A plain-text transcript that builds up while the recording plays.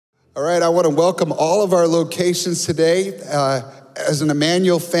All right, I want to welcome all of our locations today as an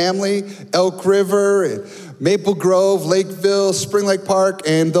Emmanuel family, Elk River, and Maple Grove, Lakeville, Spring Lake Park,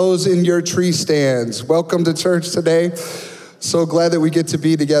 and those in your tree stands. Welcome to church today. So glad that we get to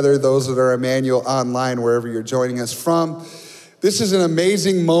be together, those that are Emmanuel online, wherever you're joining us from. This is an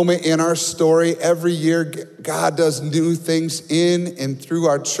amazing moment in our story. Every year, God does new things in and through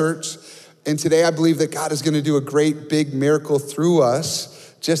our church. And today, I believe that God is going to do a great big miracle through us,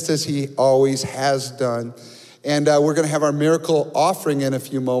 just as he always has done. And we're gonna have our miracle offering in a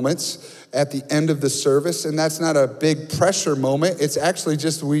few moments at the end of the service. And that's not a big pressure moment. It's actually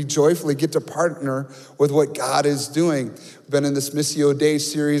just we joyfully get to partner with what God is doing. We've been in this Missio Dei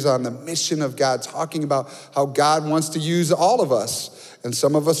series on the mission of God, talking about how God wants to use all of us. And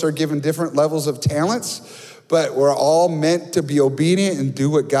some of us are given different levels of talents, but we're all meant to be obedient and do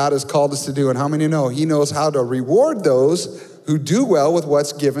what God has called us to do. And how many know he knows how to reward those who do well with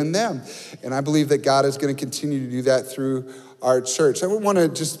what's given them? And I believe that God is going to continue to do that through our church. I want to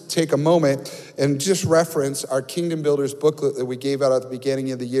just take a moment and just reference our Kingdom Builders booklet that we gave out at the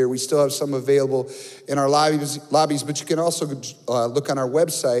beginning of the year. We still have some available in our lobbies, but you can also look on our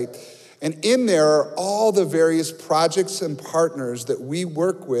website. And in there are all the various projects and partners that we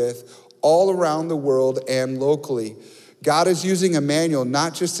work with all around the world and locally. God is using Emmanuel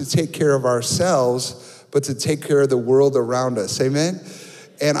not just to take care of ourselves, but to take care of the world around us, amen?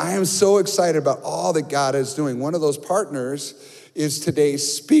 And I am so excited about all that God is doing. One of those partners is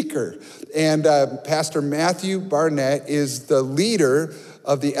today's speaker. And Pastor Matthew Barnett is the leader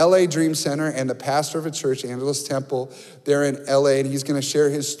of the LA Dream Center and the pastor of a church, Angelus Temple, there in LA, and he's gonna share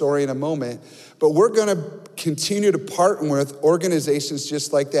his story in a moment. But we're gonna continue to partner with organizations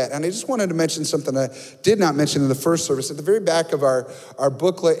just like that. And I just wanted to mention something I did not mention in the first service. At the very back of our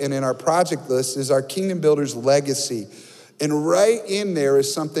booklet and in our project list is our Kingdom Builders Legacy. And right in there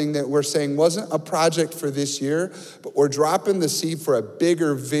is something that we're saying wasn't a project for this year, but we're dropping the seed for a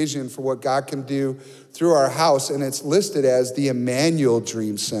bigger vision for what God can do through our house. And it's listed as the Emmanuel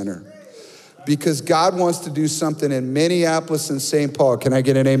Dream Center, because God wants to do something in Minneapolis and St. Paul. Can I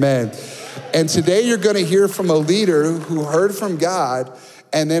get an amen? And today you're going to hear from a leader who heard from God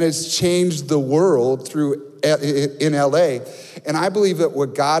and then has changed the world in LA. And I believe that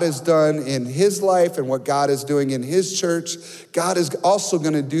what God has done in his life and what God is doing in his church, God is also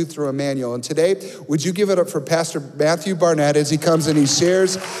going to do through Emmanuel. And today, would you give it up for Pastor Matthew Barnett as he comes and he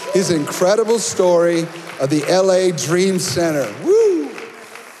shares his incredible story of the LA Dream Center. Woo!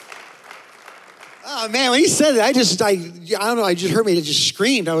 Oh man, when he said it, I don't know, I just heard me, I just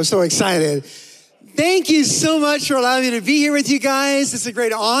screamed. I was so excited. Thank you so much for allowing me to be here with you guys. It's a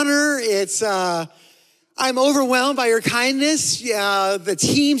great honor. I'm overwhelmed by your kindness. The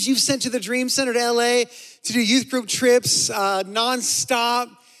teams you've sent to the Dream Center to LA to do youth group trips nonstop.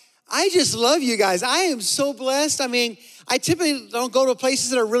 I just love you guys. I am so blessed. I mean, I typically don't go to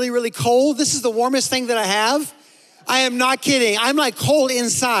places that are really, really cold. This is the warmest thing that I have. I am not kidding. I'm like cold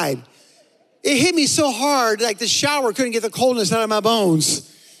inside. It hit me so hard, like the shower couldn't get the coldness out of my bones.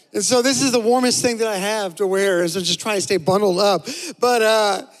 And so this is the warmest thing that I have to wear, is I'm just trying to stay bundled up.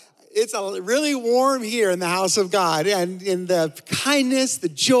 But it's really warm here in the house of God, and in the kindness, the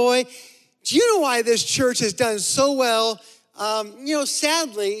joy. Do you know why this church has done so well?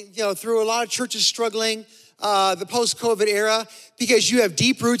 Sadly, through a lot of churches struggling, the post-COVID era, because you have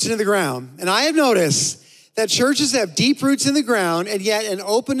deep roots into the ground. And I have noticed that churches have deep roots in the ground, and yet an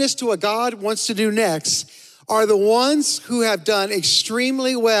openness to what God wants to do next are the ones who have done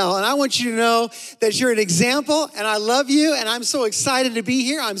extremely well. And I want you to know that you're an example, and I love you, and I'm so excited to be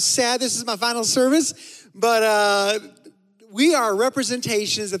here. I'm sad this is my final service, but we are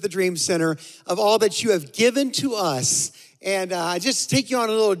representations at the Dream Center of all that you have given to us. And I just take you on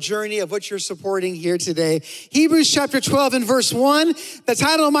a little journey of what you're supporting here today. Hebrews chapter 12 and verse 1. The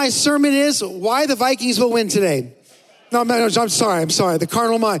title of my sermon is Why the Vikings Will Win Today. No, I'm sorry. The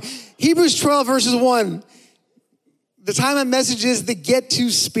carnal mind. Hebrews 12 verses 1. The time of message is the get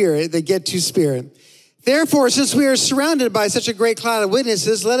to spirit. Therefore, since we are surrounded by such a great cloud of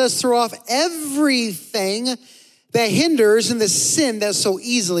witnesses, let us throw off everything that hinders and the sin that so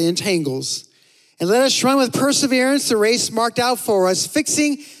easily entangles. And let us run with perseverance the race marked out for us,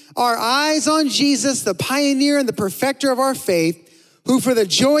 fixing our eyes on Jesus, the pioneer and the perfecter of our faith, who for the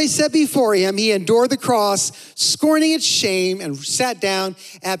joy set before him, he endured the cross, scorning its shame, and sat down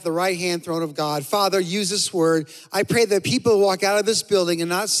at the right-hand throne of God. Father, use this word. I pray that people walk out of this building and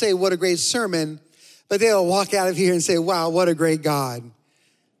not say, what a great sermon, but they'll walk out of here and say, wow, what a great God.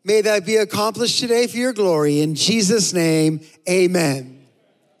 May that be accomplished today for your glory. In Jesus' name, amen.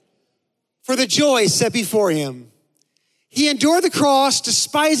 For the joy set before him, He endured the cross,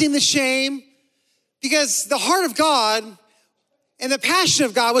 despising the shame, because the heart of God and the passion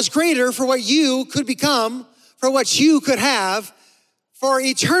of God was greater for what you could become, for what you could have, for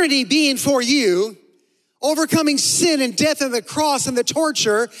eternity being for you, overcoming sin and death and the cross and the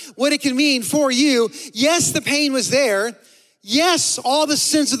torture, what it can mean for you. Yes, the pain was there. Yes, all the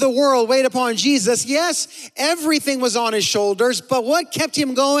sins of the world weighed upon Jesus. Yes, everything was on his shoulders, but what kept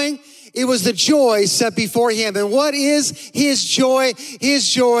him going? It was the joy set before him. And what is his joy? His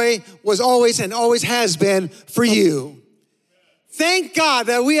joy was always and always has been for you. Thank God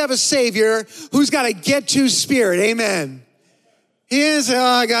that we have a Savior who's got a get-to spirit. Amen. He is,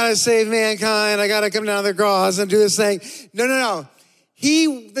 I got to save mankind. I got to come down to the cross and do this thing. No.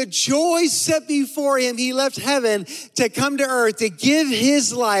 The joy set before him, he left heaven to come to earth, to give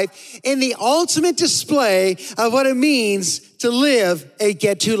his life in the ultimate display of what it means to live a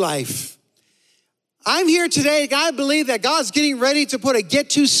get-to life. I'm here today. I believe that God's getting ready to put a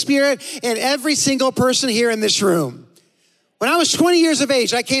get-to spirit in every single person here in this room. When I was 20 years of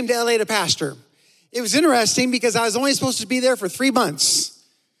age, I came to LA to pastor. It was interesting because I was only supposed to be there for 3 months.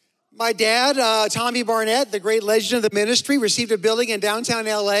 My dad, Tommy Barnett, the great legend of the ministry, received a building in downtown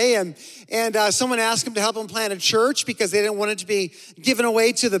LA, and someone asked him to help him plant a church because they didn't want it to be given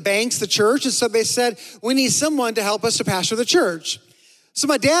away to the banks, the church. And so they said, we need someone to help us to pastor the church. So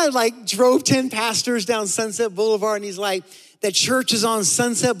my dad drove 10 pastors down Sunset Boulevard, and he's like, that church is on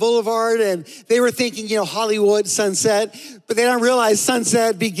Sunset Boulevard, and they were thinking, Hollywood, Sunset, but they don't realize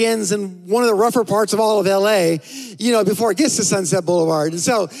Sunset begins in one of the rougher parts of all of LA, before it gets to Sunset Boulevard. And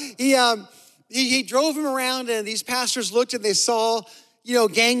so he drove him around, and these pastors looked and they saw,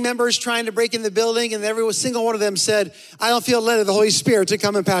 gang members trying to break in the building, and every single one of them said, I don't feel led of the Holy Spirit to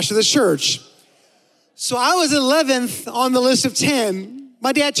come and pastor this church. So I was 11th on the list of 10.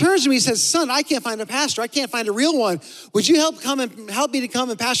 My dad turns to me and says, son, I can't find a pastor. I can't find a real one. Would you help me to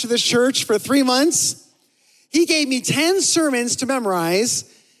come and pastor this church for 3 months? He gave me 10 sermons to memorize.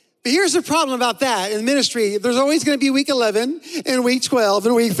 But here's the problem about that in ministry. There's always going to be week 11 and week 12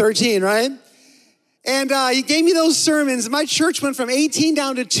 and week 13, right? And he gave me those sermons. My church went from 18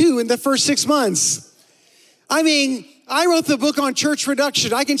 down to 2 in the first 6 months. I wrote the book on church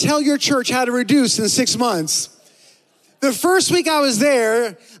reduction. I can tell your church how to reduce in 6 months. The first week I was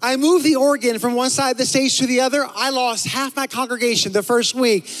there, I moved the organ from one side of the stage to the other. I lost half my congregation the first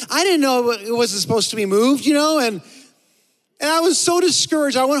week. I didn't know it wasn't supposed to be moved, and I was so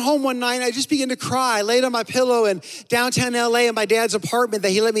discouraged. I went home one night and I just began to cry. I laid on my pillow in downtown LA in my dad's apartment that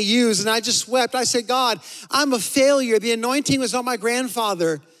he let me use, and I just wept. I said, God, I'm a failure. The anointing was on my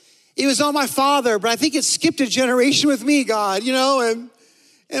grandfather. It was on my father, but I think it skipped a generation with me, God, and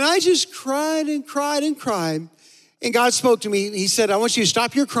I just cried and cried and cried. And God spoke to me. He said, I want you to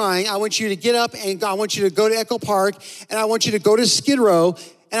stop your crying. I want you to get up, and I want you to go to Echo Park, and I want you to go to Skid Row,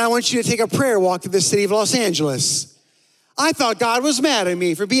 and I want you to take a prayer walk to the city of Los Angeles. I thought God was mad at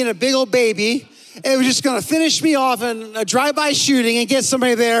me for being a big old baby and was just going to finish me off in a drive-by shooting and get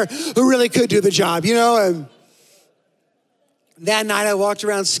somebody there who really could do the job, And that night I walked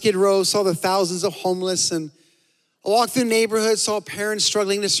around Skid Row, saw the thousands of homeless, and I walked through neighborhoods, saw parents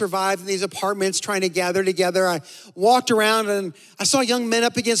struggling to survive in these apartments, trying to gather together. I walked around and I saw young men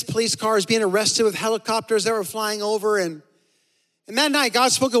up against police cars being arrested with helicopters that were flying over. And that night,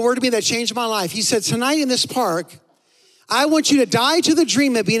 God spoke a word to me that changed my life. He said, tonight in this park, I want you to die to the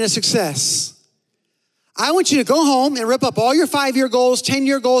dream of being a success. I want you to go home and rip up all your 5-year goals,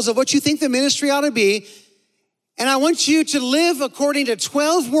 10-year goals of what you think the ministry ought to be. And I want you to live according to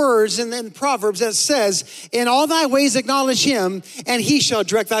 12 words in Proverbs that says, in all thy ways acknowledge him, and he shall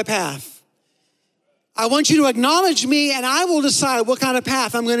direct thy path. I want you to acknowledge me, and I will decide what kind of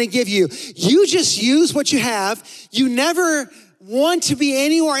path I'm going to give you. You just use what you have. You never want to be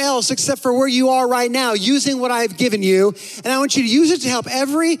anywhere else except for where you are right now, using what I've given you. And I want you to use it to help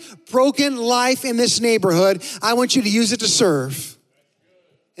every broken life in this neighborhood. I want you to use it to serve.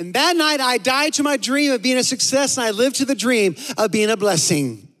 And that night, I died to my dream of being a success, and I lived to the dream of being a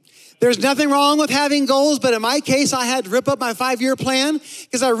blessing. There's nothing wrong with having goals, but in my case, I had to rip up my 5-year plan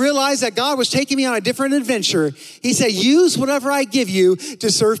because I realized that God was taking me on a different adventure. He said, use whatever I give you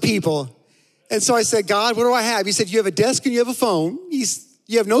to serve people. And so I said, God, what do I have? He said, you have a desk and you have a phone.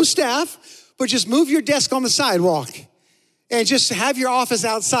 You have no staff, but just move your desk on the sidewalk. And just have your office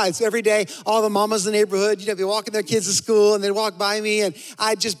outside. So every day, all the mamas in the neighborhood, be walking their kids to school, and they'd walk by me, and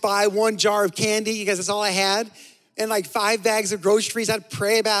I'd just buy 1 jar of candy because that's all I had, and 5 bags of groceries. I'd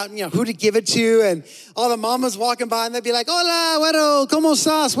pray about, who to give it to, and all the mamas walking by, and they'd be like, hola, güero, ¿cómo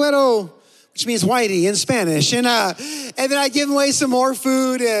estás, güero? Which means whitey in Spanish. And then I'd give away some more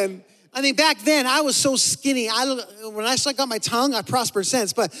food, and I mean, back then, I was so skinny. When I stuck out my tongue, I prospered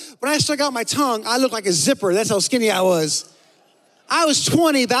since, but when I stuck out my tongue, I looked like a zipper. That's how skinny I was. I was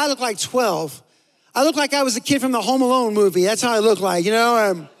 20, but I looked like 12. I looked like I was a kid from the Home Alone movie. That's how I looked like, you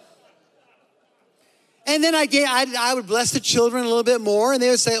know? And then I would bless the children a little bit more, and they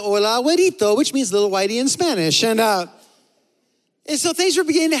would say, hola, güerito, which means little whitey in Spanish. And so things were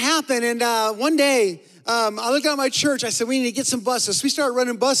beginning to happen, and one day, I looked out at my church. I said, we need to get some buses. So we started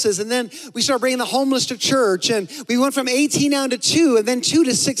running buses, and then we started bringing the homeless to church, and we went from 18 down to 2, and then 2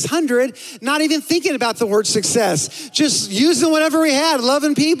 to 600, not even thinking about the word success, just using whatever we had,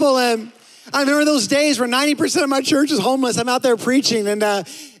 loving people. And I remember those days where 90% of my church is homeless. I'm out there preaching, and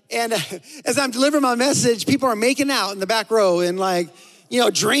as I'm delivering my message, people are making out in the back row and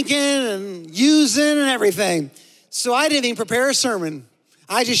drinking and using and everything. So I didn't even prepare a sermon.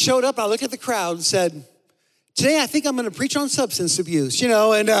 I just showed up. I looked at the crowd and said, today I think I'm going to preach on substance abuse, and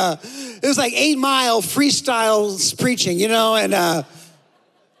it was like 8 Mile freestyle preaching, and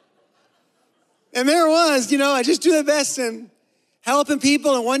there it was, I just do the best and helping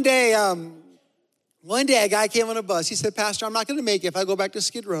people. And one day a guy came on a bus. He said, Pastor, I'm not going to make it if I go back to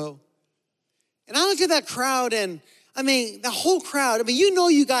Skid Row. And I looked at that crowd, and the whole crowd.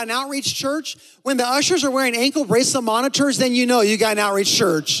 You got an outreach church. When the ushers are wearing ankle bracelet monitors, then you got an outreach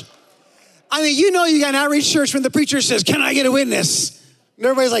church. You got an outreach church when the preacher says, can I get a witness? And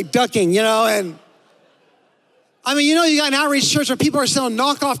everybody's like ducking, and you got an outreach church where people are selling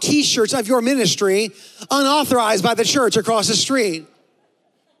knockoff t-shirts of your ministry unauthorized by the church across the street.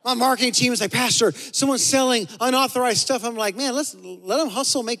 My marketing team is like, Pastor, someone's selling unauthorized stuff. I'm like, man, let them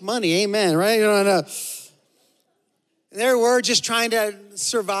hustle, make money. Amen, right? And there we're just trying to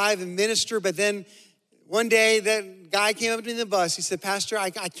survive and minister. But then one day that guy came up to me in the bus. He said, Pastor, I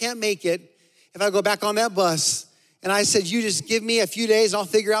can't make it if I go back on that bus. And I said, you just give me a few days, I'll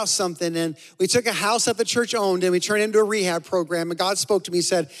figure out something. And we took a house that the church owned and we turned it into a rehab program. And God spoke to me,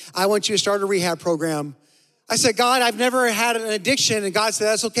 said, I want you to start a rehab program. I said, God, I've never had an addiction. And God said,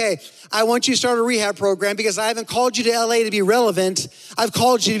 that's okay. I want you to start a rehab program because I haven't called you to LA to be relevant. I've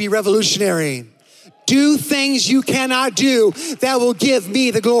called you to be revolutionary. Do things you cannot do that will give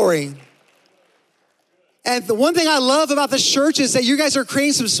me the glory. And the one thing I love about this church is that you guys are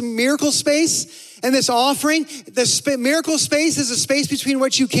creating some miracle space and this offering. The miracle space is a space between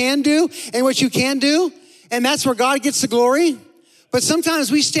what you can do and what you can do. And that's where God gets the glory. But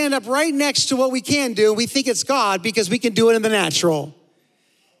sometimes we stand up right next to what we can do and we think it's God because we can do it in the natural.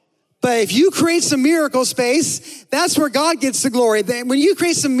 But if you create some miracle space, that's where God gets the glory. When you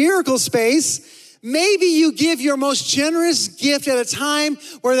create some miracle space, maybe you give your most generous gift at a time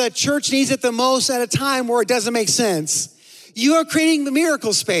where the church needs it the most, at a time where it doesn't make sense. You are creating the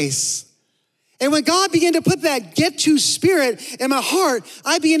miracle space. And when God began to put that get-to spirit in my heart,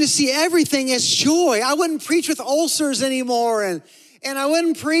 I began to see everything as joy. I wouldn't preach with ulcers anymore, and I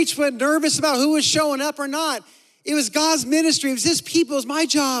wouldn't preach with nervous about who was showing up or not. It was God's ministry. It was his people. It was my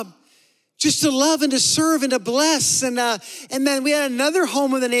job just to love and to serve and to bless. And then we had another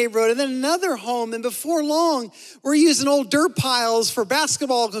home in the neighborhood and then another home. And before long, we're using old dirt piles for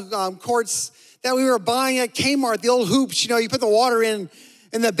basketball courts that we were buying at Kmart, the old hoops. You put the water in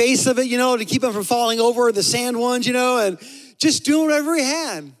the base of it, to keep them from falling over, the sand ones, and just doing whatever we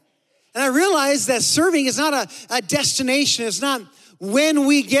had. And I realized that serving is not a destination. It's not when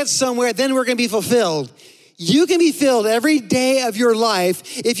we get somewhere, then we're going to be fulfilled. You can be filled every day of your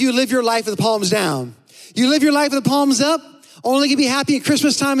life if you live your life with the palms down. You live your life with the palms up, only can be happy at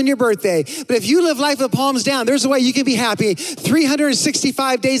Christmas time and your birthday. But if you live life with the palms down, there's a way you can be happy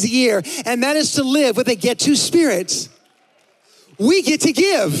 365 days a year, and that is to live with a get-to spirit. We get to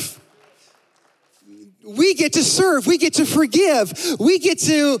give. We get to serve. We get to forgive. We get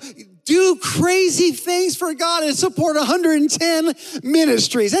to do crazy things for God and support 110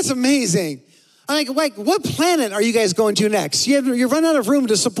 ministries. That's amazing. I'm like, what planet are you guys going to next? You run out of room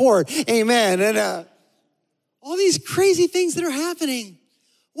to support. Amen. And all these crazy things that are happening.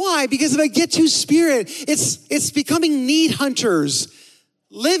 Why? Because of a get-to spirit. It's becoming need hunters.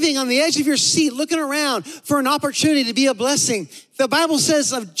 Living on the edge of your seat, looking around for an opportunity to be a blessing. The Bible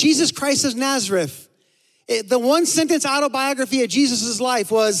says of Jesus Christ of Nazareth, the one sentence autobiography of Jesus'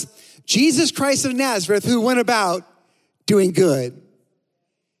 life was, Jesus Christ of Nazareth who went about doing good.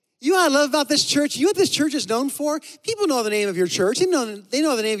 You know what I love about this church? You know what this church is known for? People know the name of your church. They know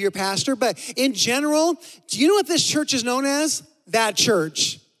the name of your pastor. But in general, do you know what this church is known as? That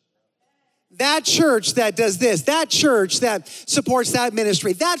church. That church that does this, that church that supports that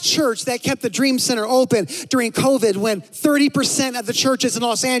ministry, that church that kept the Dream Center open during COVID when 30% of the churches in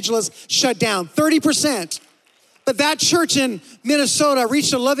Los Angeles shut down. 30%. But that church in Minnesota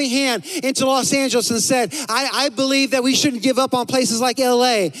reached a loving hand into Los Angeles and said, I believe that we shouldn't give up on places like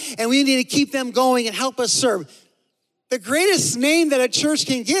LA, and we need to keep them going and help us serve. The greatest name that a church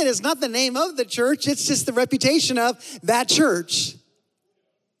can get is not the name of the church, it's just the reputation of that church.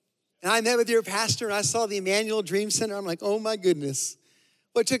 And I met with your pastor and I saw the Emmanuel Dream Center. I'm like, oh my goodness.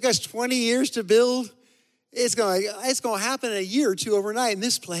 What took us 20 years to build, it's going to happen in a year or two overnight in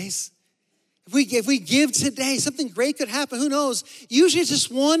this place. If we give today, something great could happen. Who knows? Usually it's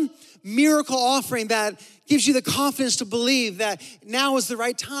just one miracle offering that gives you the confidence to believe that now is the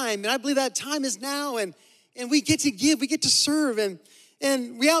right time. And I believe that time is now. And we get to give, we get to serve.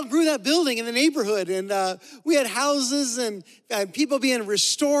 And we outgrew that building in the neighborhood. And we had houses and people being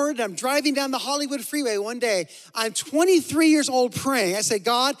restored. I'm driving down the Hollywood freeway one day. I'm 23 years old praying. I said,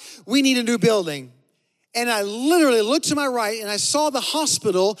 God, we need a new building. And I literally looked to my right and I saw the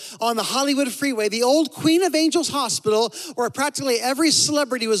hospital on the Hollywood freeway, the old Queen of Angels Hospital, where practically every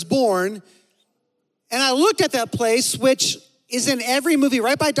celebrity was born. And I looked at that place, which is in every movie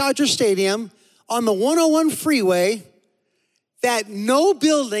right by Dodger Stadium on the 101 freeway, that no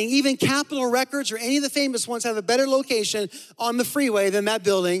building, even Capitol Records or any of the famous ones, have a better location on the freeway than that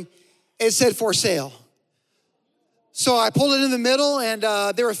building. It said for sale. So I pulled it in the middle, and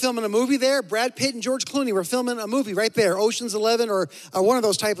they were filming a movie there. Brad Pitt and George Clooney were filming a movie right there, Ocean's 11 or one of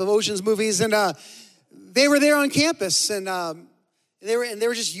those type of Ocean's movies. And they were there on campus, and they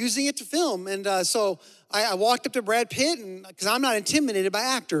were just using it to film. And so I walked up to Brad Pitt, and because I'm not intimidated by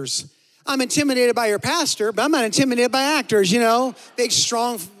actors. I'm intimidated by your pastor, but I'm not intimidated by actors, you know. Big,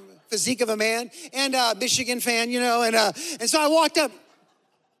 strong physique of a man, and Michigan fan, you know. And so I walked up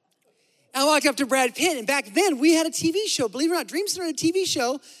to Brad Pitt, and back then we had a TV show. Believe it or not, Dream Center had a TV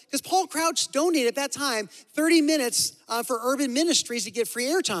show because Paul Crouch donated at that time 30 minutes for Urban Ministries to get free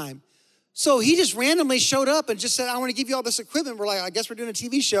airtime. So he just randomly showed up and just said, I want to give you all this equipment. We're like, I guess we're doing a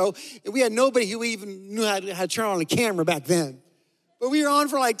TV show. And we had nobody who even knew how to turn on a camera back then. But we were on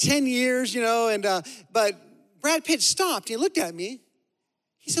for like 10 years, you know, but Brad Pitt stopped. He looked at me.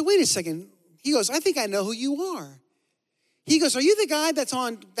 He said, wait a second. He goes, I think I know who you are. He goes, are you the guy that's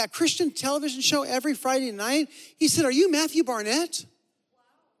on that Christian television show every Friday night? He said, are you Matthew Barnett?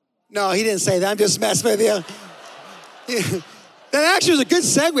 No, he didn't say that. I'm just messing with you. That actually was a good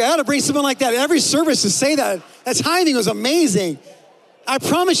segue. I ought to bring someone like that every service to say that. That timing was amazing. I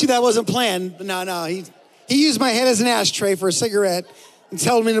promise you that wasn't planned. No, he used my head as an ashtray for a cigarette and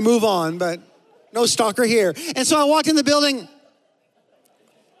told me to move on, but no stalker here. And so I walked in the building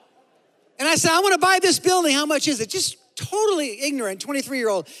and I said, I want to buy this building. How much is it? Just totally ignorant,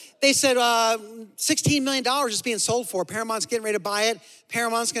 23-year-old. They said $16 million is being sold for. Paramount's getting ready to buy it.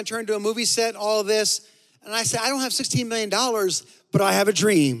 Paramount's going to turn into a movie set, all of this. And I said, I don't have $16 million, but I have a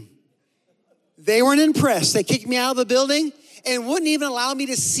dream. They weren't impressed. They kicked me out of the building and wouldn't even allow me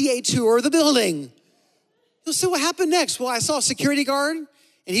to see a tour of the building. So what happened next? Well, I saw a security guard,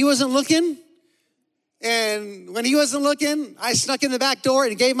 and he wasn't looking. And when he wasn't looking, I snuck in the back door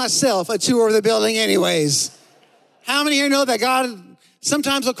and gave myself a tour of the building anyways. How many here know that God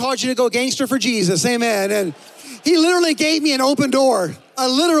sometimes will cause you to go gangster for Jesus? Amen. And he literally gave me an open door, a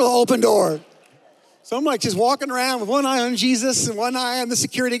literal open door. So I'm like just walking around with one eye on Jesus and one eye on the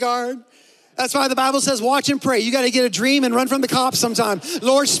security guard. That's why the Bible says, watch and pray. You got to get a dream and run from the cops sometime.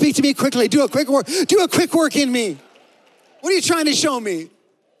 Lord, speak to me quickly. Do a quick work in me. What are you trying to show me?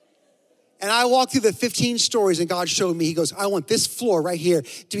 And I walked through the 15 stories and God showed me, he goes, I want this floor right here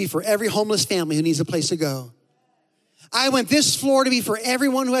to be for every homeless family who needs a place to go. I want this floor to be for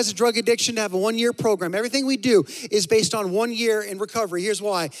everyone who has a drug addiction to have a 1-year program. Everything we do is based on 1 year in recovery. Here's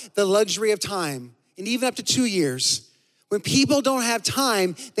why, the luxury of time, and even up to 2 years. When people don't have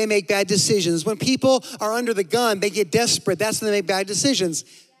time, they make bad decisions. When people are under the gun, they get desperate. That's when they make bad decisions.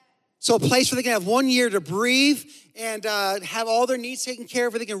 So a place where they can have 1 year to breathe and have all their needs taken care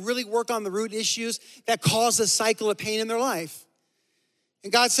of, where they can really work on the root issues that cause a cycle of pain in their life.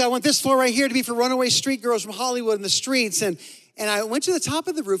 And God said, I want this floor right here to be for runaway street girls from Hollywood in the streets. And I went to the top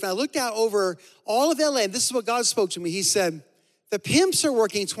of the roof and I looked out over all of LA. And this is what God spoke to me. He said, the pimps are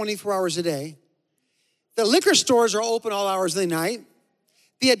working 24 hours a day. The liquor stores are open all hours of the night.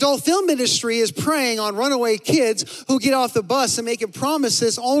 The adult film industry is preying on runaway kids who get off the bus and making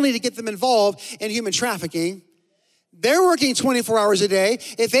promises only to get them involved in human trafficking. They're working 24 hours a day.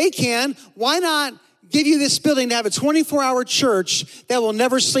 If they can, why not give you this building to have a 24-hour church that will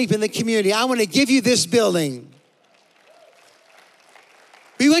never sleep in the community? I want to give you this building.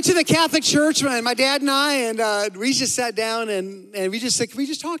 We went to the Catholic Church, my dad and I, and we just sat down and we just said, can we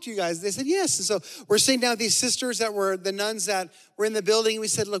just talk to you guys? They said, yes. And so we're sitting down with these sisters that were the nuns that were in the building. We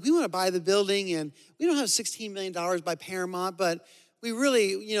said, look, we want to buy the building, and we don't have $16 million by Paramount, but we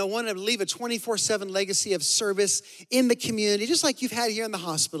really, want to leave a 24/7 legacy of service in the community, just like you've had here in the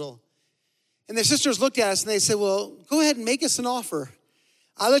hospital. And their sisters looked at us and they said, well, go ahead and make us an offer.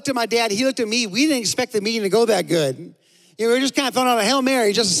 I looked at my dad, he looked at me. We didn't expect the meeting to go that good. We were just kind of throwing out a Hail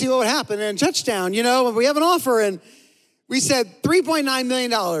Mary just to see what would happen. And touchdown, we have an offer. And we said $3.9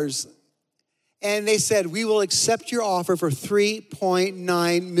 million. And they said, we will accept your offer for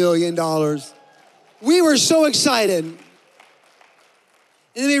 $3.9 million. We were so excited. And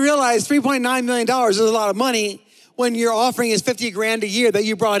then we realized $3.9 million is a lot of money when your offering is $50,000 a year that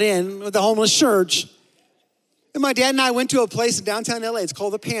you brought in with the homeless church. And my dad and I went to a place in downtown LA. It's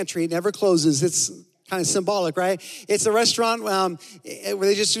called The Pantry. It never closes. It's kind of symbolic, right? It's a restaurant where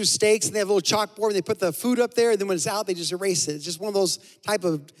they just do steaks and they have a little chalkboard and they put the food up there, and then when it's out, they just erase it. It's just one of those type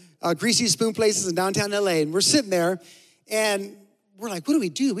of greasy spoon places in downtown LA. And we're sitting there and we're like, what do we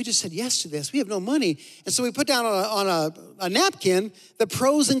do? We just said yes to this. We have no money. And so we put down on a napkin the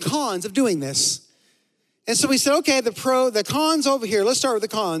pros and cons of doing this. And so we said, okay, the cons over here. Let's start with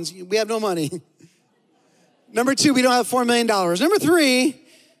the cons. We have no money. Number 2, we don't have $4 million. Number 3,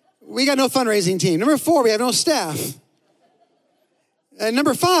 we got no fundraising team. Number 4, we have no staff. And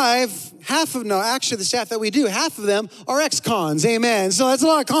number 5, the staff that we do, half of them are ex-cons. Amen. So that's a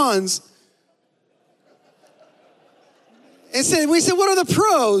lot of cons. And we said, what are the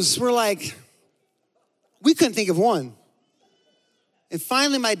pros? We're like, we couldn't think of one. And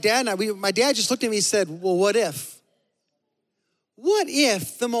finally, my dad just looked at me and said, well, what if? What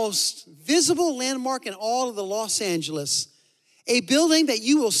if the most visible landmark in all of the Los Angeles, a building that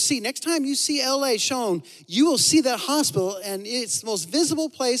you will see, next time you see LA shown, you will see that hospital, and it's the most visible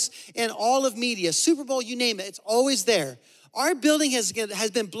place in all of media, Super Bowl, you name it, it's always there. Our building has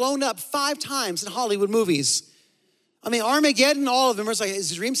been blown up 5 times in Hollywood movies. I mean, Armageddon, all of them. It's like,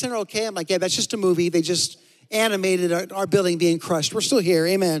 is Dream Center okay? I'm like, yeah, that's just a movie. They just animated our building being crushed. We're still here,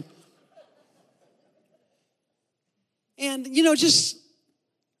 amen. And, we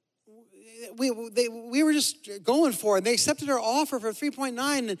were just going for it. They accepted our offer for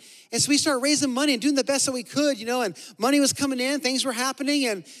 3.9, and so we started raising money and doing the best that we could, and money was coming in, things were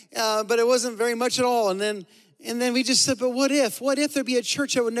happening, but it wasn't very much at all. And then we just said, but what if? What if there'd be a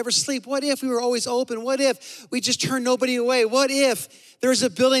church that would never sleep? What if we were always open? What if we just turned nobody away? What if there's a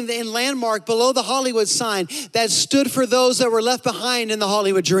building in Landmark below the Hollywood sign that stood for those that were left behind in the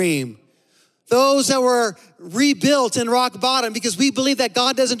Hollywood dream? Those that were rebuilt in rock bottom, because we believe that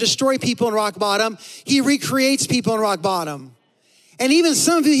God doesn't destroy people in rock bottom. He recreates people in rock bottom. And even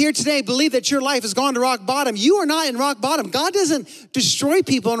some of you here today believe that your life has gone to rock bottom. You are not in rock bottom. God doesn't destroy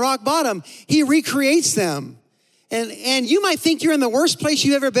people in rock bottom. He recreates them. And you might think you're in the worst place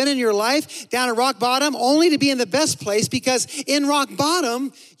you've ever been in your life, down at rock bottom, only to be in the best place, because in rock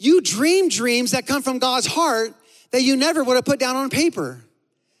bottom, you dream dreams that come from God's heart that you never would have put down on paper.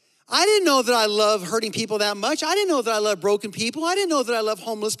 I didn't know that I love hurting people that much. I didn't know that I love broken people. I didn't know that I love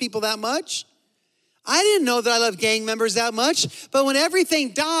homeless people that much. I didn't know that I love gang members that much. But when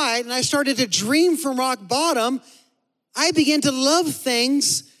everything died and I started to dream from rock bottom, I began to love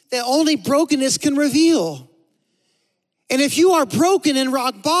things that only brokenness can reveal. And if you are broken in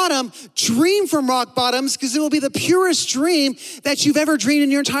rock bottom, dream from rock bottoms, because it will be the purest dream that you've ever dreamed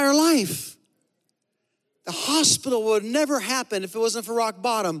in your entire life. The hospital would never happen if it wasn't for rock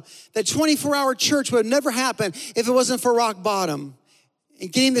bottom. The 24-hour church would never happen if it wasn't for rock bottom.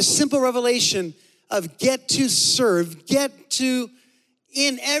 And getting the simple revelation of get to serve, get to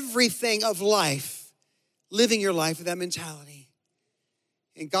in everything of life, living your life with that mentality.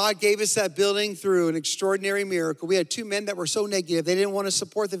 And God gave us that building through an extraordinary miracle. We had 2 men that were so negative. They didn't want to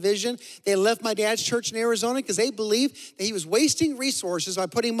support the vision. They left my dad's church in Arizona because they believed that he was wasting resources by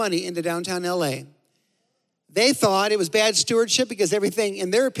putting money into downtown LA. They thought it was bad stewardship because everything,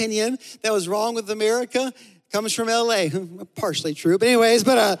 in their opinion, that was wrong with America comes from LA. Partially true, but anyways,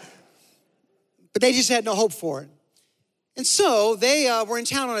 but they just had no hope for it. And so they were in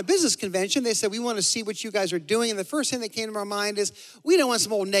town on a business convention. They said, we want to see what you guys are doing. And the first thing that came to our mind is, we don't want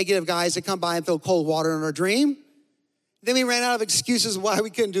some old negative guys to come by and throw cold water on our dream. Then we ran out of excuses why we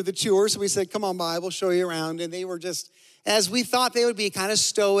couldn't do the tour. So we said, come on by, we'll show you around. And they were just, as we thought they would be, kind of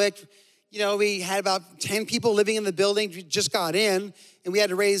stoic. We had about 10 people living in the building. We just got in, and we had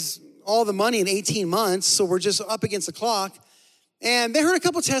to raise all the money in 18 months. So we're just up against the clock. And they heard a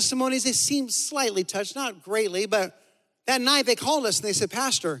couple testimonies. They seemed slightly touched, not greatly, but that night they called us and they said,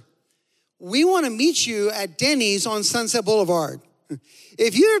 Pastor, we want to meet you at Denny's on Sunset Boulevard.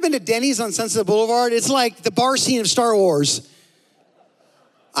 If you've ever been to Denny's on Sunset Boulevard, it's like the bar scene of Star Wars.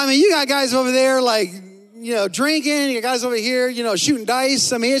 I mean, you got guys over there like, drinking. You got guys over here, shooting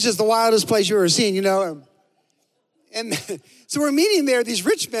dice. I mean, it's just the wildest place you've ever seen, And so we're meeting there, these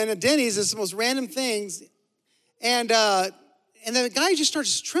rich men at Denny's, it's the most random things. And the guy just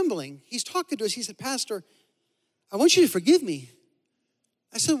starts trembling. He's talking to us. He said, Pastor, I want you to forgive me.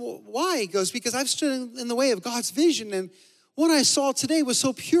 I said, well, why? He goes, because I've stood in the way of God's vision, and what I saw today was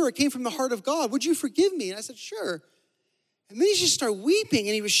so pure. It came from the heart of God. Would you forgive me? And I said, sure. And then he just started weeping,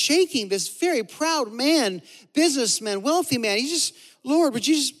 and he was shaking, this very proud man, businessman, wealthy man. He just, Lord, would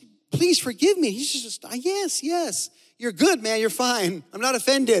you just please forgive me? He's just, yes. You're good, man. You're fine. I'm not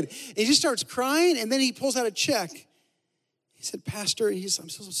offended. And he just starts crying, and then he pulls out a check. He said, Pastor, I'm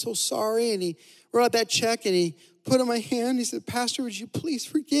so sorry. And he wrote out that check, and he put it in my hand. He said, Pastor, would you please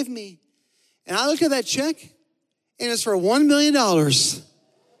forgive me? And I looked at that check, and it's for $1 million.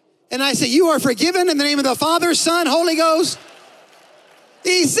 And I said, you are forgiven in the name of the Father, Son, Holy Ghost.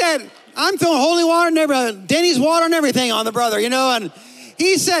 He said, I'm throwing holy water and everything, Denny's water and everything on the brother, and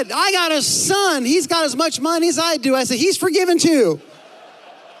he said, I got a son. He's got as much money as I do. I said, he's forgiven too.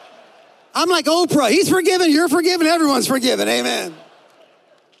 I'm like Oprah. He's forgiven. You're forgiven. Everyone's forgiven. Amen.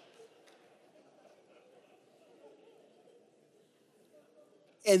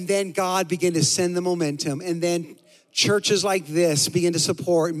 And then God began to send the momentum. And then churches like this begin to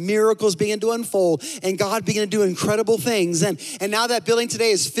support. Miracles begin to unfold. And God began to do incredible things. And now that building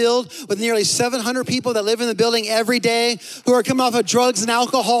today is filled with nearly 700 people that live in the building every day who are coming off of drugs and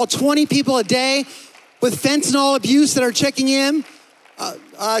alcohol. 20 people a day with fentanyl abuse that are checking in.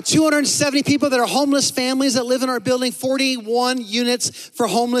 270 people that are homeless families that live in our building, 41 units for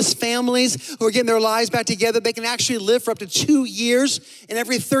homeless families who are getting their lives back together. They can actually live for up to 2 years, and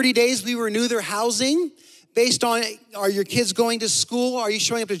every 30 days we renew their housing based on, are your kids going to school? Are you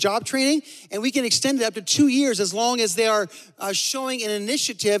showing up to job training? And we can extend it up to 2 years as long as they are showing an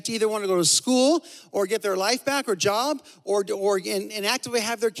initiative to either want to go to school or get their life back or job or actively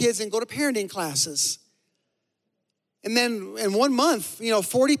have their kids and go to parenting classes. And then in 1 month,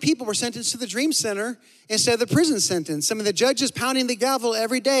 40 people were sentenced to the Dream Center instead of the prison sentence. I mean, the judge is pounding the gavel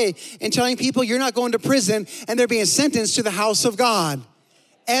every day and telling people you're not going to prison, and they're being sentenced to the house of God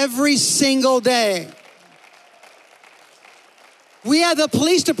every single day. We have the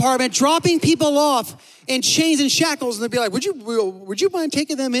police department dropping people off in chains and shackles, and they'll be like, would you mind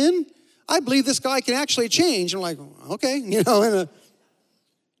taking them in? I believe this guy can actually change. And I'm like, okay,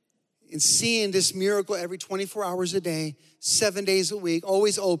 and seeing this miracle every 24 hours a day, 7 days a week,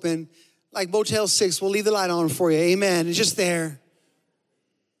 always open, like Motel 6, we'll leave the light on for you, amen, it's just there.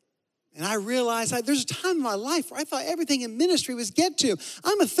 And I realized there's a time in my life where I thought everything in ministry was get to.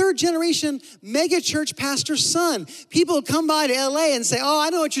 I'm a third generation mega church pastor's son. People come by to LA and say, oh, I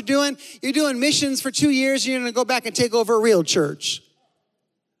know what you're doing. You're doing missions for 2 years, you're gonna go back and take over a real church.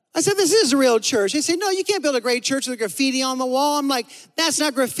 I said, this is a real church. They say, no, you can't build a great church with graffiti on the wall. I'm like, that's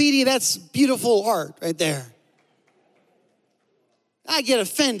not graffiti, that's beautiful art right there. I get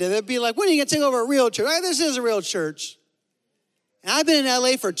offended. They'd be like, when are you gonna take over a real church? This is a real church. And I've been in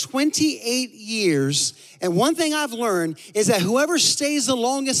LA for 28 years, and one thing I've learned is that whoever stays the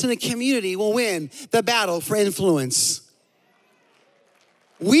longest in a community will win the battle for influence.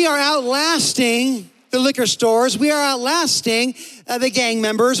 We are outlasting the liquor stores. We are outlasting the gang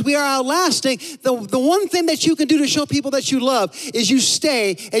members. We are outlasting. The one thing that you can do to show people that you love is you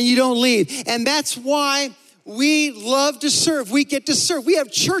stay and you don't leave. And that's why we love to serve. We get to serve. We have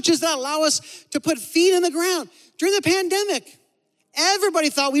churches that allow us to put feet in the ground. During the pandemic, everybody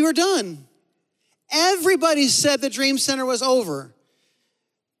thought we were done. Everybody said the Dream Center was over.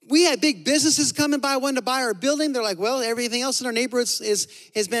 We had big businesses coming by, wanting to buy our building. They're like, well, everything else in our neighborhood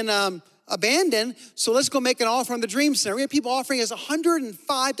has been abandoned, so let's go make an offer on the Dream Center. We have people offering us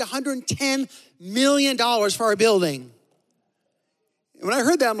 $105 to $110 million for our building. And when I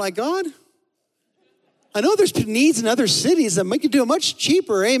heard that, I'm like, God, I know there's needs in other cities that make you do it much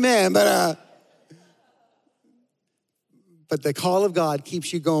cheaper, amen, but the call of God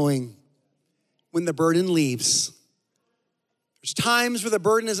keeps you going when the burden leaves. There's times where the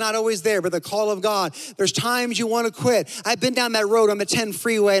burden is not always there, but the call of God. There's times you want to quit. I've been down that road on the 10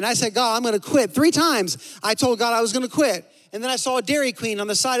 freeway, and I said, God, I'm going to quit. 3 times I told God I was going to quit. And then I saw a Dairy Queen on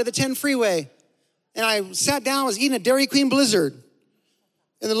the side of the 10 freeway. And I sat down, I was eating a Dairy Queen Blizzard.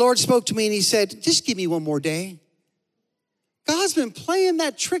 And the Lord spoke to me, and he said, just give me one more day. God's been playing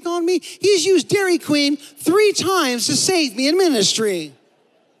that trick on me. He's used Dairy Queen 3 times to save me in ministry.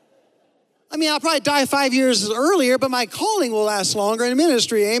 I mean, I'll probably die 5 years earlier, but my calling will last longer in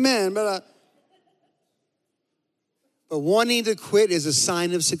ministry, amen. But But wanting to quit is a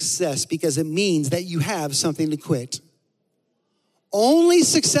sign of success because it means that you have something to quit. Only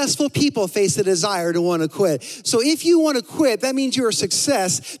successful people face the desire to want to quit. So if you want to quit, that means you're a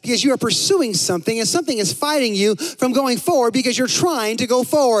success because you are pursuing something and something is fighting you from going forward because you're trying to go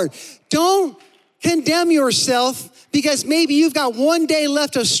forward. Don't condemn yourself because maybe you've got one day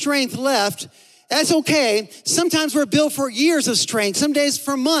left of strength left. That's okay. Sometimes we're built for years of strength. Some days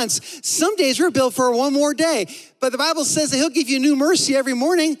for months. Some days we're built for one more day. But the Bible says that he'll give you new mercy every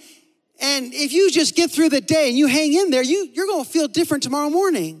morning. And if you just get through the day and you hang in there, you're going to feel different tomorrow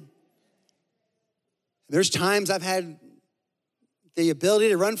morning. There's times I've had the ability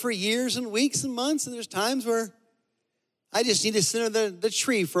to run for years and weeks and months. And there's times where I just need to sit under the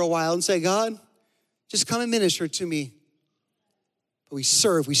tree for a while and say, God, just come and minister to me. But we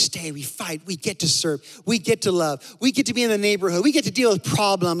serve, we stay, we fight, we get to serve, we get to love, we get to be in the neighborhood, we get to deal with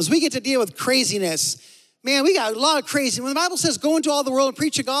problems, we get to deal with craziness. Man, we got a lot of crazy. When the Bible says go into all the world and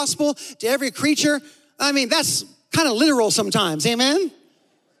preach the gospel to every creature, I mean, that's kind of literal sometimes, amen?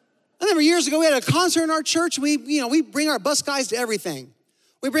 I remember years ago, we had a concert in our church. We bring our bus guys to everything.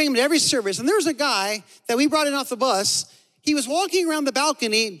 We bring them to every service. And there's a guy that we brought in off the bus. He was walking around the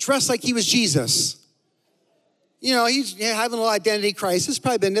balcony dressed like he was Jesus. You know, he's having a little identity crisis,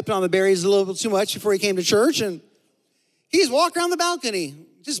 probably been nipping on the berries a little bit too much before he came to church. And he's walking around the balcony,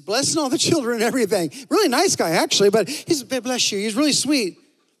 just blessing all the children and everything. Really nice guy, actually, but he's, bless you, he's really sweet.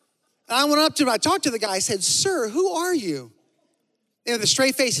 And I went up to him, I talked to the guy, I said, sir, who are you? And with a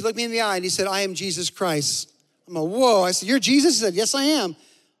straight face, he looked me in the eye and he said, I am Jesus Christ. I'm like, whoa. I said, you're Jesus? He said, yes, I am.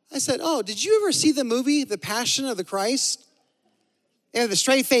 I said, oh, did you ever see the movie, The Passion of the Christ? And with a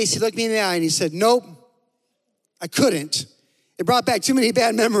straight face, he looked me in the eye and he said, nope. I couldn't. It brought back too many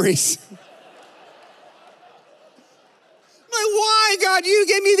bad memories. I'm like, why, God, you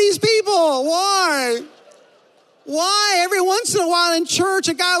gave me these people? Why? Why? Every once in a while in church,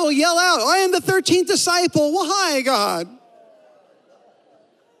 a guy will yell out, I am the 13th disciple. Why, God?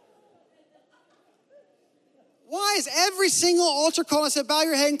 Why is every single altar call, I said, bow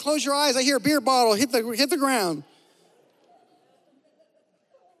your head and close your eyes. I hear a beer bottle hit the ground.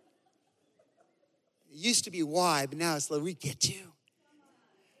 It used to be why, but now it's like, we get to.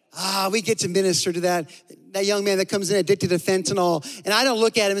 We get to minister to that young man that comes in addicted to fentanyl. And I don't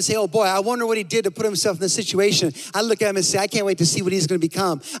look at him and say, oh boy, I wonder what he did to put himself in this situation. I look at him and say, I can't wait to see what he's going to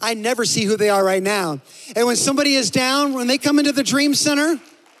become. I never see who they are right now. And when somebody is down, when they come into the Dream Center,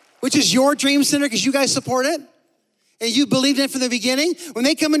 which is your Dream Center because you guys support it, and you believed in it from the beginning, when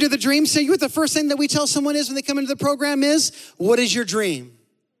they come into the Dream Center, the first thing that we tell someone is when they come into the program is, what is your dream?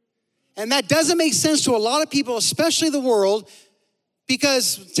 And that doesn't make sense to a lot of people, especially the world,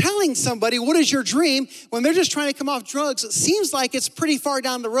 because telling somebody, what is your dream, when they're just trying to come off drugs, it seems like it's pretty far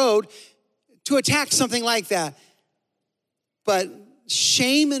down the road to attack something like that. But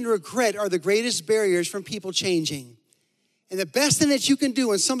shame and regret are the greatest barriers from people changing. And the best thing that you can do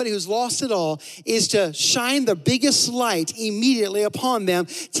when somebody who's lost it all is to shine the biggest light immediately upon them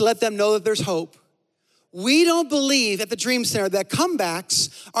to let them know that there's hope. We don't believe at the Dream Center that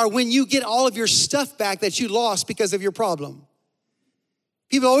comebacks are when you get all of your stuff back that you lost because of your problem.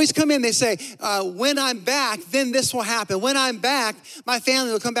 People always come in, they say, when I'm back, then this will happen. When I'm back, my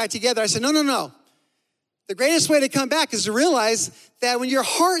family will come back together. I said, no. The greatest way to come back is to realize that when your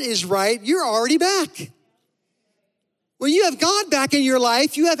heart is right, you're already back. When you have God back in your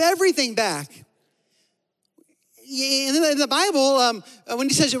life, you have everything back. In the Bible, when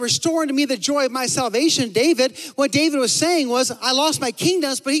he says, restore unto me the joy of my salvation, what David was saying was, I lost my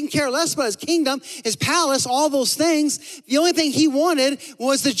kingdoms, but he can care less about his kingdom, his palace, all those things. The only thing he wanted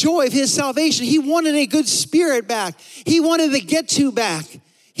was the joy of his salvation. He wanted a good spirit back. He wanted the get to back.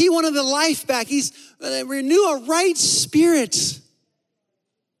 He wanted the life back. He's renew a right spirit.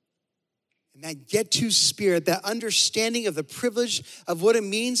 And that get to spirit, that understanding of the privilege of what it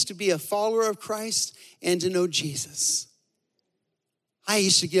means to be a follower of Christ and to know Jesus. I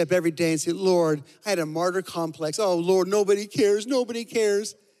used to get up every day and say, Lord, I had a martyr complex. Oh, Lord, nobody cares.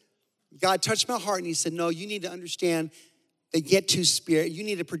 God touched my heart and he said, no, you need to understand the get to spirit. You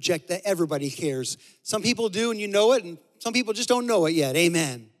need to project that everybody cares. Some people do and you know it, and some people just don't know it yet.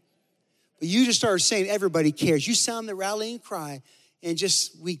 Amen. But you just start saying everybody cares. You sound the rallying cry and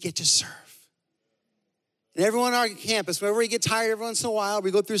we get to serve. And everyone on our campus, whenever we get tired every once in a while, we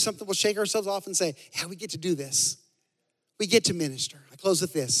go through something, we'll shake ourselves off and say, yeah, we get to do this. We get to minister. I close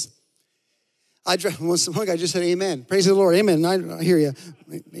with this. One guy just said, amen. Praise the Lord, amen. I hear you.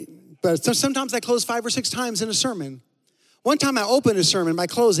 But sometimes I close 5 or 6 times in a sermon. One time I opened a sermon by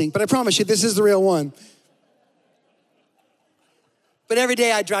closing, but I promise you this is the real one. But every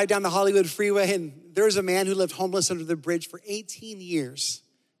day I drive down the Hollywood freeway, and there's a man who lived homeless under the bridge for 18 years.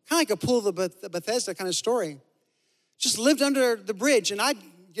 Kind of like a Pool of the Bethesda kind of story. Just lived under the bridge, and I'd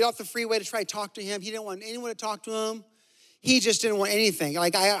get off the freeway to try to talk to him. He didn't want anyone to talk to him. He just didn't want anything.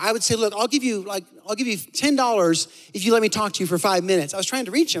 Like I would say, look, I'll give you $10 if you let me talk to you for 5 minutes. I was trying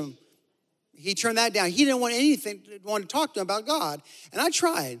to reach him. He turned that down. He didn't want anything, want to talk to him about God. And I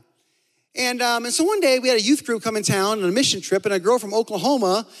tried. And so one day we had a youth group come in town on a mission trip, and a girl from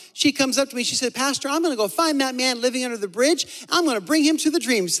Oklahoma, she comes up to me. She said, Pastor, I'm going to go find that man living under the bridge. I'm going to bring him to the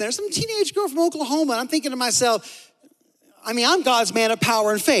Dream Center. Some teenage girl from Oklahoma. And I'm thinking to myself, I'm God's man of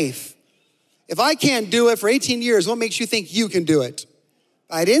power and faith. If I can't do it for 18 years, what makes you think you can do it?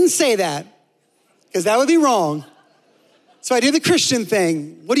 I didn't say that, because that would be wrong. So I did the Christian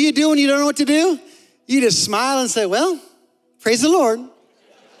thing. What do you do when you don't know what to do? You just smile and say, well, praise the Lord.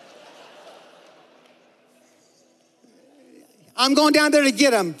 I'm going down there to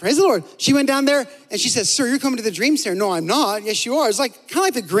get him. Praise the Lord. She went down there and she said, sir, you're coming to the Dream Center. No, I'm not. Yes, you are. It's like kind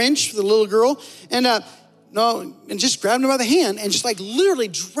of like the Grinch for the little girl. And and just grabbed him by the hand and just like literally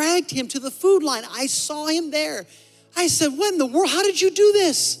dragged him to the food line. I saw him there. I said, what in the world? How did you do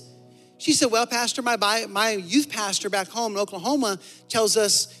this? She said, well, Pastor, my youth pastor back home in Oklahoma tells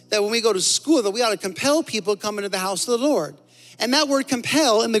us that when we go to school that we ought to compel people to come into the house of the Lord. And that word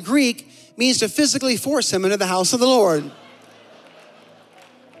compel in the Greek means to physically force him into the house of the Lord.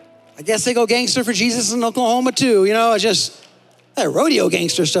 I guess they go gangster for Jesus in Oklahoma too. It's just that rodeo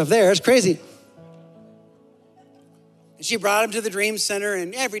gangster stuff there. It's crazy. And she brought him to the Dream Center,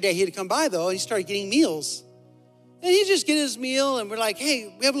 and every day he'd come by though, and he started getting meals. And he'd just get his meal, and we're like,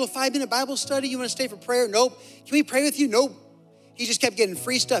 hey, we have a little 5-minute Bible study. You want to stay for prayer? Nope. Can we pray with you? Nope. He just kept getting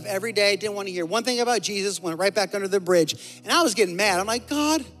free stuff every day. Didn't want to hear one thing about Jesus. Went right back under the bridge. And I was getting mad. I'm like,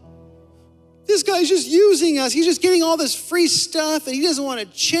 God, this guy's just using us. He's just getting all this free stuff, and he doesn't want to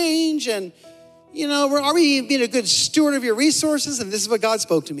change. And, are we being a good steward of your resources? And this is what God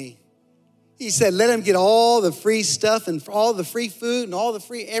spoke to me. He said, let him get all the free stuff and all the free food and all the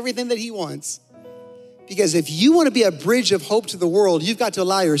free everything that he wants. Because if you want to be a bridge of hope to the world, you've got to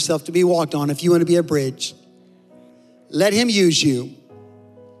allow yourself to be walked on if you want to be a bridge. Let him use you.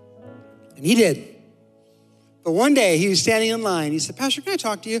 And he did. But one day he was standing in line. He said, Pastor, can I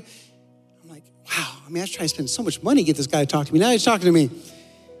talk to you? I'm like, wow, I was trying to spend so much money to get this guy to talk to me. Now he's talking to me.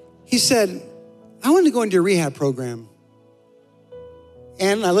 He said, I wanted to go into your rehab program.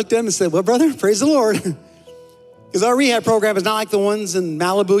 And I looked at him and said, well, brother, praise the Lord. Because our rehab program is not like the ones in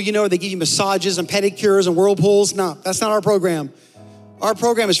Malibu, where they give you massages and pedicures and whirlpools. No, that's not our program. Our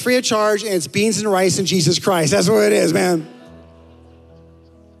program is free of charge, and it's beans and rice and Jesus Christ. That's what it is, man.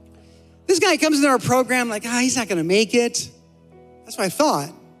 This guy comes into our program like, he's not going to make it. That's what I thought.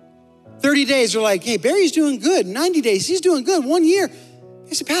 30 days, they're like, hey, Barry's doing good. 90 days, he's doing good. 1 year.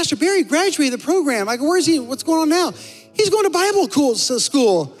 I said, Pastor, Barry graduated the program. I go, where is he? What's going on now? He's going to Bible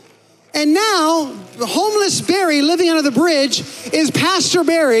school. And now, the homeless Barry living under the bridge is Pastor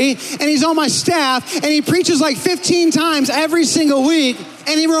Barry, and he's on my staff, and he preaches like 15 times every single week,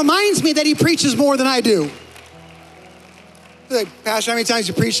 and he reminds me that he preaches more than I do. He's like, Pastor, how many times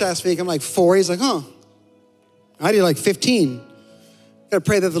you preached last week? I'm like, 4. He's like, I did like 15. Got to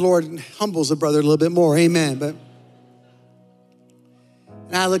pray that the Lord humbles the brother a little bit more, amen. And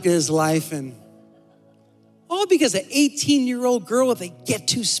I look at his life, and all because an 18-year-old girl with a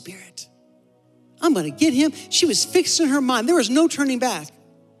get-to spirit. I'm going to get him. She was fixed in her mind. There was no turning back.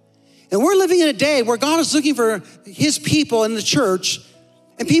 And we're living in a day where God is looking for his people in the church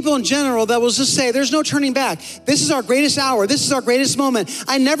and people in general that will just say, there's no turning back. This is our greatest hour. This is our greatest moment.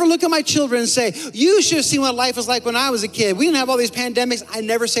 I never look at my children and say, you should have seen what life was like when I was a kid. We didn't have all these pandemics. I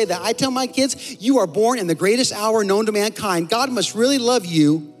never say that. I tell my kids, you are born in the greatest hour known to mankind. God must really love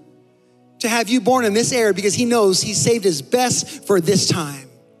you to have you born in this era because he knows he saved his best for this time.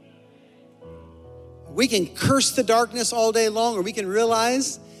 We can curse the darkness all day long, or we can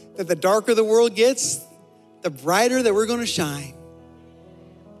realize that the darker the world gets, the brighter that we're going to shine.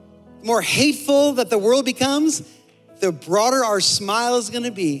 The more hateful that the world becomes, the broader our smile is going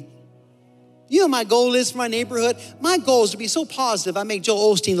to be. You know what my goal is for my neighborhood? My goal is to be so positive I make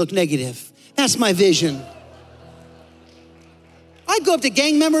Joel Osteen look negative. That's my vision. I'd go up to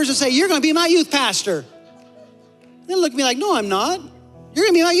gang members and say, you're going to be my youth pastor. They'll look at me like, no, I'm not. You're going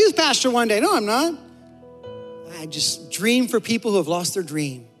to be my youth pastor one day. No, I'm not. I just dream for people who have lost their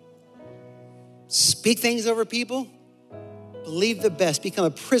dream. Speak things over people. Believe the best. Become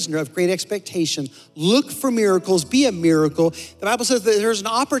a prisoner of great expectation. Look for miracles. Be a miracle. The Bible says that there's an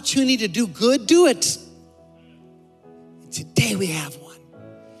opportunity to do good. Do it. And today we have one.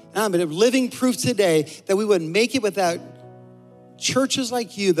 And I'm a living proof today that we wouldn't make it without churches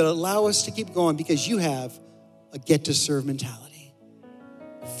like you that allow us to keep going because you have a get to serve mentality.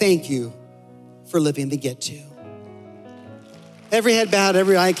 Thank you for living the get to. Every head bowed,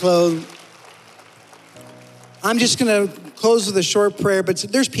 every eye closed. I'm just gonna close with a short prayer, but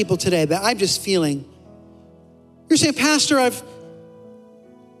there's people today that I'm just feeling. You're saying, Pastor, I've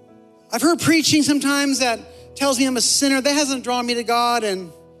heard preaching sometimes that tells me I'm a sinner. That hasn't drawn me to God.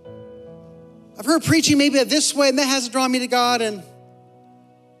 And I've heard preaching maybe this way and that hasn't drawn me to God.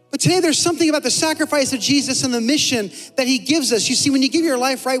 But today there's something about the sacrifice of Jesus and the mission that he gives us. You see, when you give your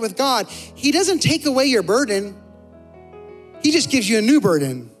life right with God, he doesn't take away your burden. He just gives you a new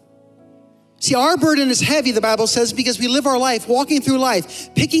burden. See, our burden is heavy, the Bible says, because we live our life, walking through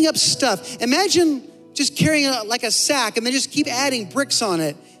life, picking up stuff. Imagine just carrying like a sack and then just keep adding bricks on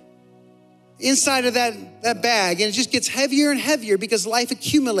it inside of that bag. And it just gets heavier and heavier because life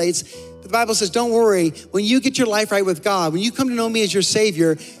accumulates. But the Bible says, don't worry. When you get your life right with God, when you come to know me as your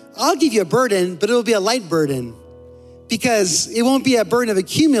Savior, I'll give you a burden, but it'll be a light burden because it won't be a burden of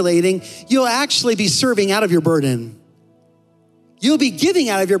accumulating. You'll actually be serving out of your burden. You'll be giving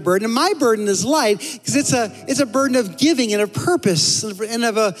out of your burden. And my burden is light because it's a burden of giving and of purpose and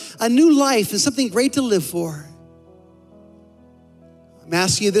of a new life and something great to live for. I'm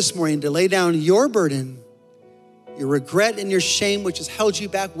asking you this morning to lay down your burden, your regret and your shame, which has held you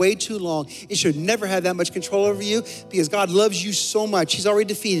back way too long. It should never have that much control over you because God loves you so much. He's already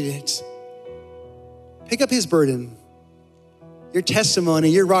defeated it. Pick up his burden. Your testimony,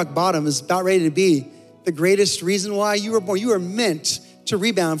 your rock bottom is about ready to be the greatest reason why you were born. You were meant to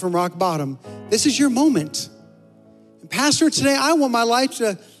rebound from rock bottom. This is your moment. And Pastor, today I want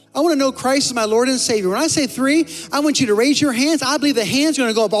to know Christ as my Lord and Savior. When I say 3, I want you to raise your hands. I believe the hands are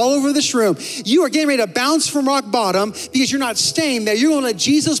gonna go up all over this room. You are getting ready to bounce from rock bottom because you're not staying there. You're gonna let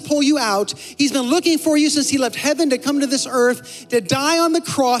Jesus pull you out. He's been looking for you since he left heaven to come to this earth, to die on the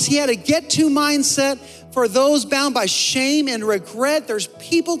cross. He had a get-to mindset for those bound by shame and regret. There's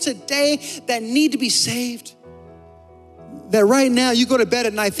people today that need to be saved. That right now you go to bed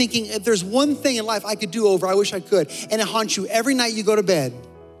at night thinking, if there's one thing in life I could do over, I wish I could. And it haunts you every night you go to bed.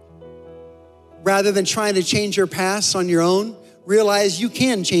 Rather than trying to change your past on your own, realize you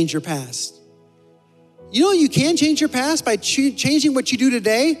can change your past. You know you can change your past by changing what you do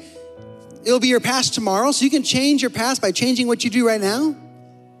today. It'll be your past tomorrow, so you can change your past by changing what you do right now.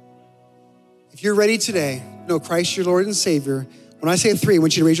 If you're ready today, know Christ your Lord and Savior. When I say 3, I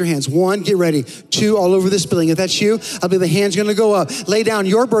want you to raise your hands. 1, get ready. 2, all over this building. If that's you, I believe the hand's gonna go up. Lay down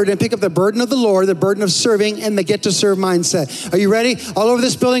your burden and pick up the burden of the Lord, the burden of serving and the get to serve mindset. Are you ready? All over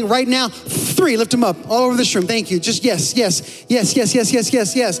this building right now. 3, lift them up. All over this room. Thank you. Just yes, yes, yes, yes, yes, yes,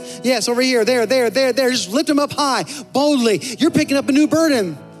 yes, yes. Yes, over here, there. Just lift them up high, boldly. You're picking up a new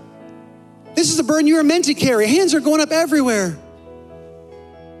burden. This is the burden you were meant to carry. Hands are going up everywhere.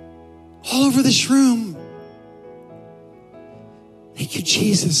 All over this room. Thank you,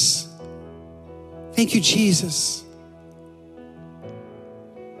 Jesus. Thank you, Jesus.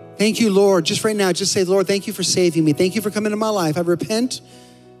 Thank you, Lord. Just right now, just say, Lord, thank you for saving me. Thank you for coming into my life. I repent.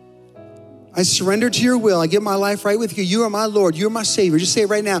 I surrender to your will. I give my life right with you. You are my Lord. You are my Savior. Just say it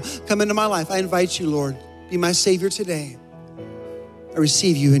right now. Come into my life. I invite you, Lord. Be my Savior today. I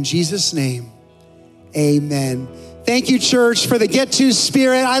receive you in Jesus' name. Amen. Thank you, church, for the Get To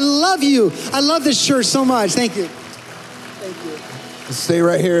spirit. I love you. I love this church so much. Thank you. Thank you. Stay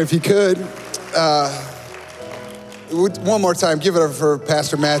right here if you could. One more time, give it up for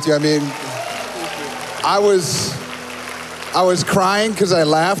Pastor Matthew. I mean, I was crying because I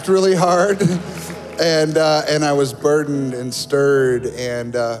laughed really hard, and I was burdened and stirred,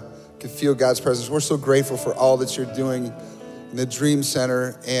 and could feel God's presence. We're so grateful for all that you're doing in the Dream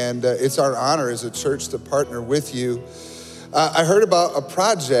Center, and it's our honor as a church to partner with you. I heard about a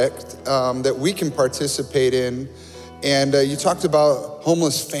project that we can participate in, and you talked about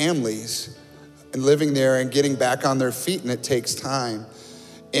homeless families and living there and getting back on their feet, and it takes time.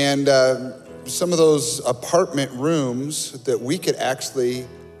 And some of those apartment rooms that we could actually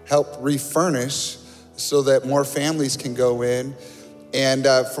help refurnish so that more families can go in. And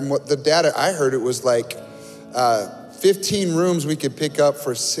from what the data I heard, it was like 15 rooms we could pick up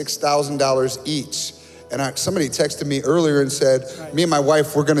for $6,000 each. And somebody texted me earlier and said, me and my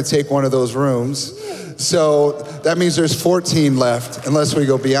wife, we're gonna take one of those rooms. So that means there's 14 left, unless we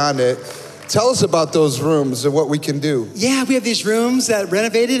go beyond it. Tell us about those rooms and what we can do. Yeah, we have these rooms that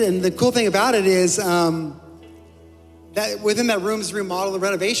renovated, and the cool thing about it is that within that room is remodel and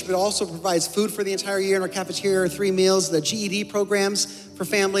renovation, but it also provides food for the entire year in our cafeteria, 3 meals, the GED programs for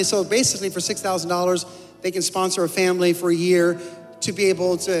families. So basically for $6,000, they can sponsor a family for a year to be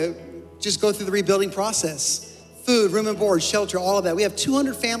able to just go through the rebuilding process. food, room and board, shelter, all of that. We have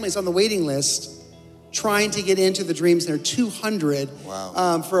 200 families on the waiting list trying to get into the Dream Center, 200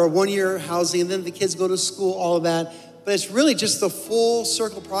 for a 1-year housing, and then the kids go to school, all of that. But it's really just the full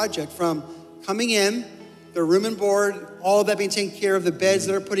circle project from coming in, the room and board, all of that being taken care of, the beds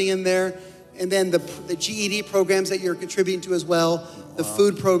that are putting in there, and then the GED programs that you're contributing to as well, the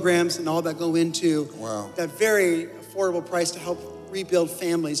food programs and all that go into that very affordable price to help rebuild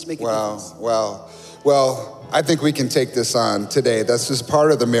families to make a difference. Well, I think we can take this on today. That's just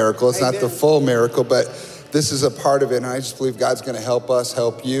part of the miracle. It's not the full miracle, but this is a part of it. And I just believe God's going to help us,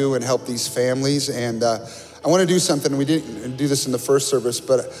 help you, and help these families. And I want to do something. We didn't do this in the first service,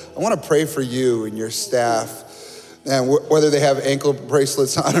 but I want to pray for you and your staff. And whether they have ankle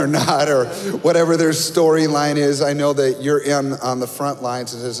bracelets on or not, or whatever their storyline is, I know that you're on the front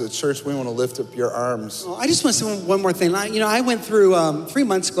lines. And as a church, we want to lift up your arms. I just want to say one more thing. I went through 3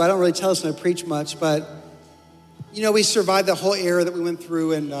 months ago. I don't really tell us when I preach much, but we survived the whole era that we went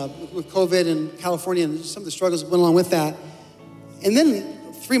through, and with COVID in California and some of the struggles that went along with that. And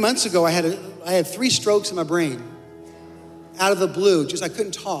then 3 months ago, I had 3 strokes in my brain, out of the blue. Just I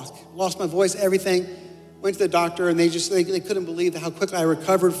couldn't talk, lost my voice, everything. Went to the doctor, and they couldn't believe how quickly I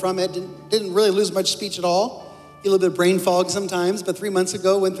recovered from it. Didn't really lose much speech at all. Get a little bit of brain fog sometimes, but 3 months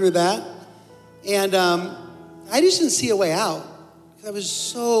ago, went through that. And I just didn't see a way out. I was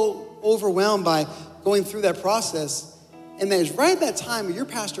so overwhelmed by going through that process. And then it was right at that time, your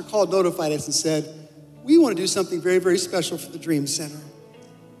pastor called, notified us and said, we want to do something very, very special for the Dream Center.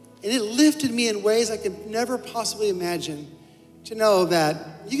 And it lifted me in ways I could never possibly imagine, to know that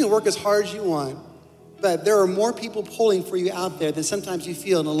you can work as hard as you want, but there are more people pulling for you out there than sometimes you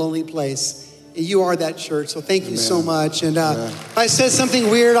feel in a lonely place. And you are that church, so thank you so much. And if I said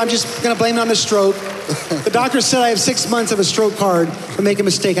something weird, I'm just going to blame it on the stroke. The doctor said I have 6 months of a stroke card. If I make a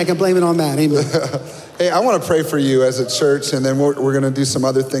mistake, I can blame it on that. Amen. Hey, I want to pray for you as a church, and then we're going to do some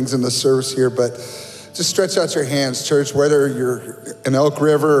other things in the service here, but just stretch out your hands, church, whether you're in Elk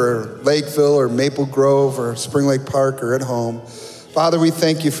River or Lakeville or Maple Grove or Spring Lake Park or at home. Father, we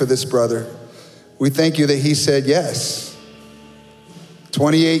thank you for this brother. We thank you that he said yes.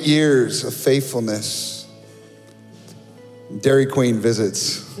 28 years of faithfulness, Dairy Queen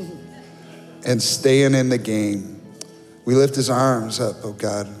visits, and staying in the game. We lift his arms up, oh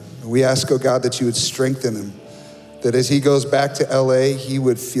God. We ask, oh God, that you would strengthen him, that as he goes back to LA, he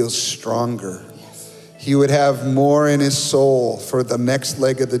would feel stronger. He would have more in his soul for the next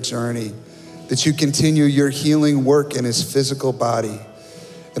leg of the journey, that you continue your healing work in his physical body,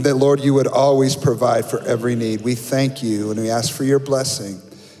 and that, Lord, you would always provide for every need. We thank you, and we ask for your blessing.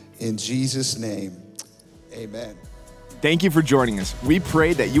 In Jesus' name, amen. Thank you for joining us. We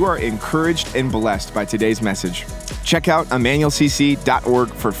pray that you are encouraged and blessed by today's message. Check out emmanuelcc.org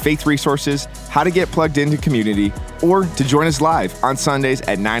for faith resources, how to get plugged into community, or to join us live on Sundays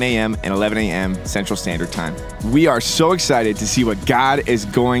at 9 a.m. and 11 a.m. Central Standard Time. We are so excited to see what God is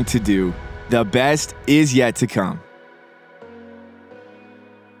going to do. The best is yet to come.